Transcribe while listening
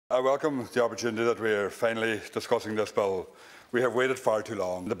I welcome the opportunity that we are finally discussing this bill. We have waited far too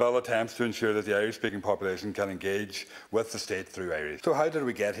long. The bill attempts to ensure that the Irish-speaking population can engage with the state through Irish. So how did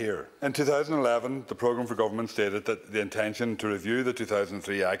we get here? In 2011, the programme for government stated that the intention to review the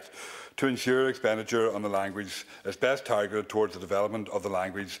 2003 Act to ensure expenditure on the language is best targeted towards the development of the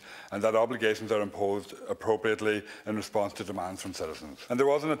language and that obligations are imposed appropriately in response to demands from citizens. And there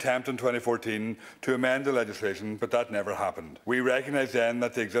was an attempt in 2014 to amend the legislation, but that never happened. We recognised then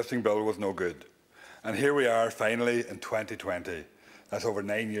that the existing bill was no good. And here we are finally in 2020, that's over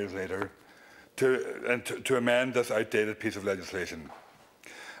 9 years later, to amend this outdated piece of legislation.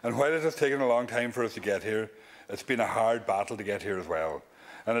 And while it has taken a long time for us to get here, it's been a hard battle to get here as well.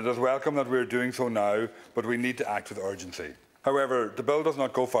 And it is welcome that we are doing so now, but we need to act with urgency. However, the bill does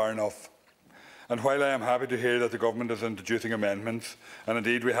not go far enough. And while I am happy to hear that the government is introducing amendments, and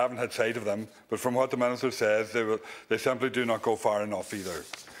indeed we haven't had sight of them, but from what the Minister says, they simply do not go far enough either.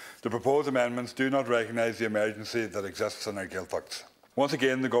 The proposed amendments do not recognise the emergency that exists in our Gaeltachts. Once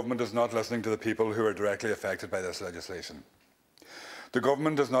again, the government is not listening to the people who are directly affected by this legislation. The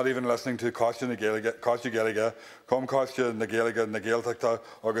government is not even listening to Coiste Gaeilge, Coiste Gaeilge, Gaeltacht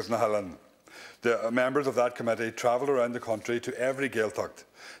agus na Hallan. The members of that committee travelled around the country to every Gaeltacht.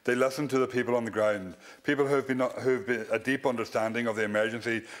 They listened to the people on the ground, people who have a deep understanding of the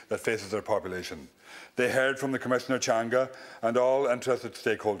emergency that faces their population. They heard from the Commissioner Teanga and all interested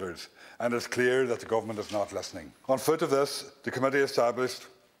stakeholders, and it is clear that the government is not listening. On foot of this, the committee established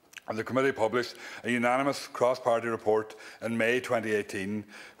and the committee published a unanimous cross-party report in May 2018,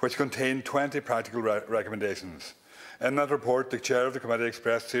 which contained 20 practical recommendations. In that report, the chair of the committee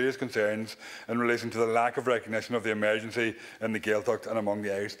expressed serious concerns in relation to the lack of recognition of the emergency in the Gaeltacht and among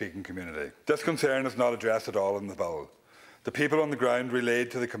the Irish-speaking community. This concern is not addressed at all in the bill. The people on the ground relayed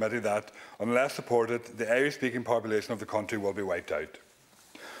to the committee that, unless supported, the Irish-speaking population of the country will be wiped out.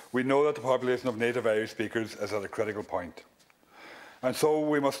 We know that the population of native Irish speakers is at a critical point. And so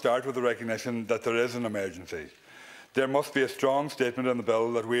we must start with the recognition that there is an emergency. There must be a strong statement in the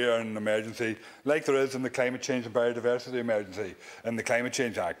bill that we are in an emergency, like there is in the Climate Change and Biodiversity Emergency in the Climate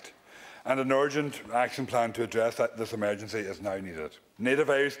Change Act. And an urgent action plan to address this emergency is now needed. Native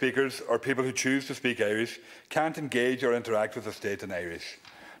Irish speakers, or people who choose to speak Irish, can't engage or interact with the state in Irish,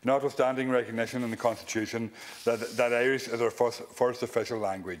 notwithstanding recognition in the Constitution that Irish is our first official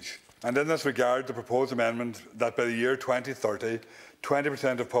language. And in this regard, the proposed amendment that by the year 2030,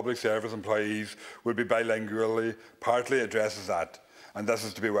 20% of public service employees will be bilingually partly addresses that, and this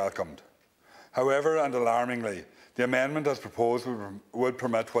is to be welcomed. However, and alarmingly, the amendment as proposed would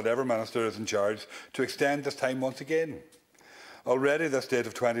permit whatever minister is in charge to extend this time once again. Already this date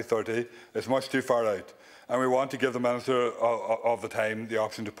of 2030 is much too far out, and we want to give the minister of the time the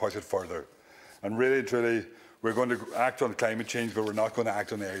option to push it further. And really and truly, we're going to act on climate change, but we're not going to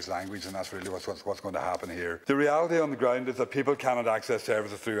act on the Irish language, and that's really what's going to happen here. The reality on the ground is that people cannot access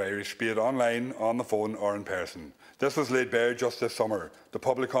services through Irish, be it online, on the phone or in person. This was laid bare just this summer, the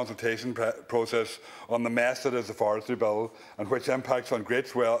public consultation process on the mess that is the forestry bill, and which impacts on great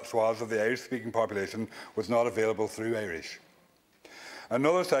swathes of the Irish-speaking population, was not available through Irish.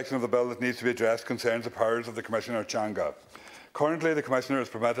 Another section of the bill that needs to be addressed concerns the powers of the Commissioner Teanga. Currently, the Commissioner is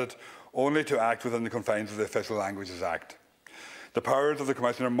permitted only to act within the confines of the Official Languages Act. The powers of the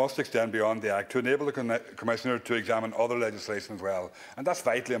Commissioner must extend beyond the Act to enable the Commissioner to examine other legislation as well. And that's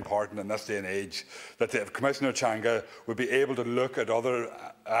vitally important in this day and age, that the Commissioner Teanga would be able to look at other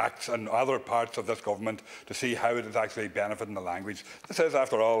acts and other parts of this government to see how it is actually benefiting the language. This is,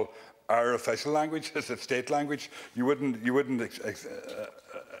 after all, our official language. It's a state language. You wouldn't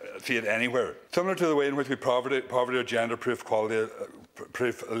see it anywhere. Similar to the way in which we poverty or gender-proof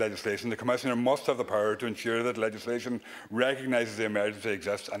proof legislation, the Commissioner must have the power to ensure that legislation recognises the emergency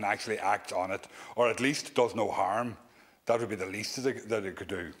exists and actually acts on it, or at least does no harm. That would be the least that it could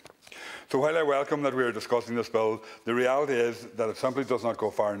do. So while I welcome that we are discussing this bill, the reality is that it simply does not go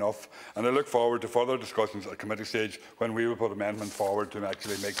far enough, and I look forward to further discussions at committee stage when we will put amendments forward to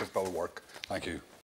actually make this bill work. Thank you.